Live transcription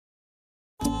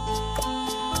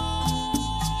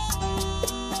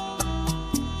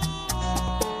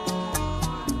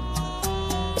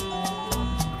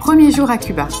Premier jour à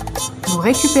Cuba. Nous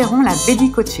récupérons la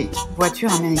BedyCasa,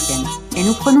 voiture américaine, et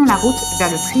nous prenons la route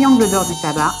vers le triangle d'or du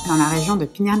tabac dans la région de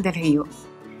Pinar del Río,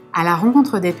 à la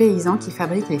rencontre des paysans qui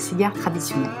fabriquent les cigares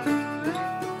traditionnels.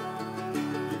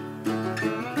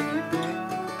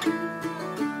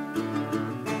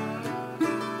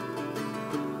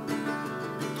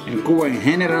 En Cuba en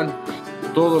general,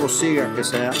 todos los cigarros que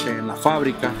se hacen en la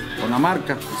fábrica con la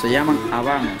marca se llaman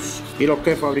habanos. Y los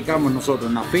que fabricamos nosotros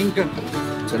en la finca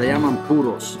se le llaman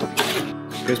puros,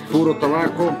 que es puro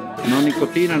tabaco, no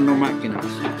nicotina, no máquinas,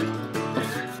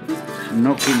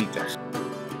 no químicas.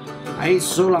 Hay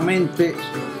solamente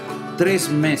 3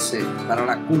 meses para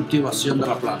la cultivación de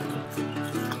la planta.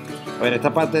 A ver,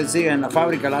 esta parte del cigarro en la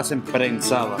fábrica la hacen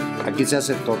prensada. Aquí se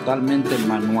hace totalmente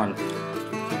manual,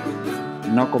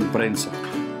 no con prensa.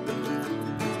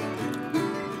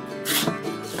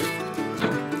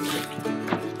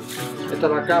 Esta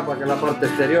es la capa, que es la parte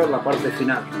exterior, la parte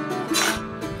final.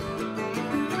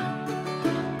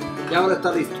 Y ahora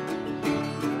está listo.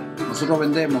 Nosotros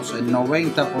vendemos el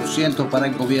 90% para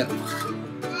el gobierno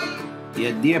y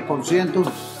el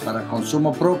 10% para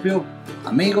consumo propio,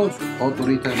 amigos o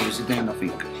turistas que nos visiten en la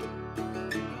finca.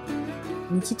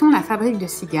 Nous quittons la fabrique de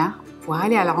cigares pour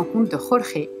aller à la rencontre de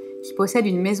Jorge, qui possède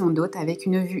une maison d'hôte avec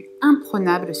une vue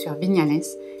imprenable sur Viñales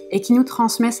et qui nous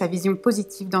transmet sa vision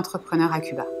positive d'entrepreneur à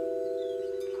Cuba.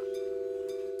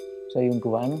 Soy un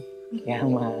cubano que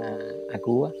ama a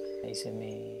Cuba. Hice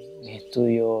mis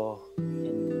estudios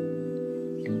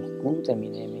en Moscú,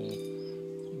 terminé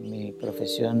mi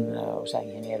profesión, o sea,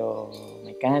 ingeniero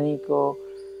mecánico.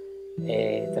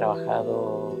 He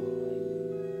trabajado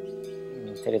en el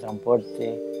Ministerio de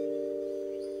Transporte,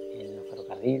 en los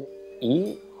ferrocarriles.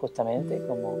 Y justamente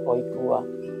como hoy Cuba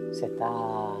se está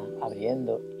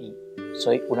abriendo y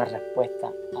soy una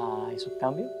respuesta a esos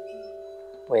cambios,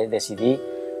 pues decidí,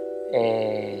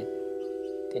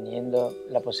 teniendo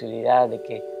la posibilidad de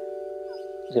que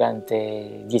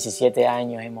durante 17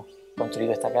 años hemos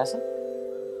construido esta casa,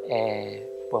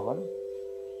 pues bueno,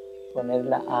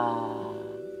 ponerla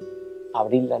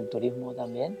abrirla al turismo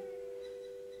también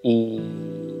y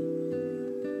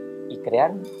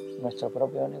crear nuestro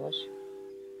propio negocio.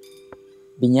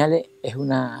 Viñales es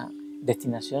una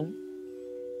destinación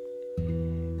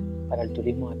para el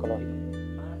turismo ecológico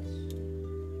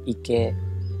y que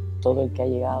todo el que ha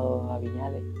llegado a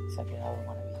Viñales se ha quedado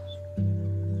maravilloso.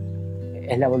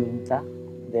 Es la voluntad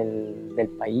del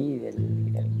país,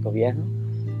 del gobierno,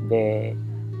 de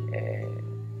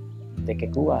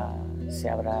que Cuba se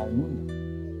abra al mundo.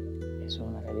 Eso es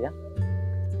una realidad.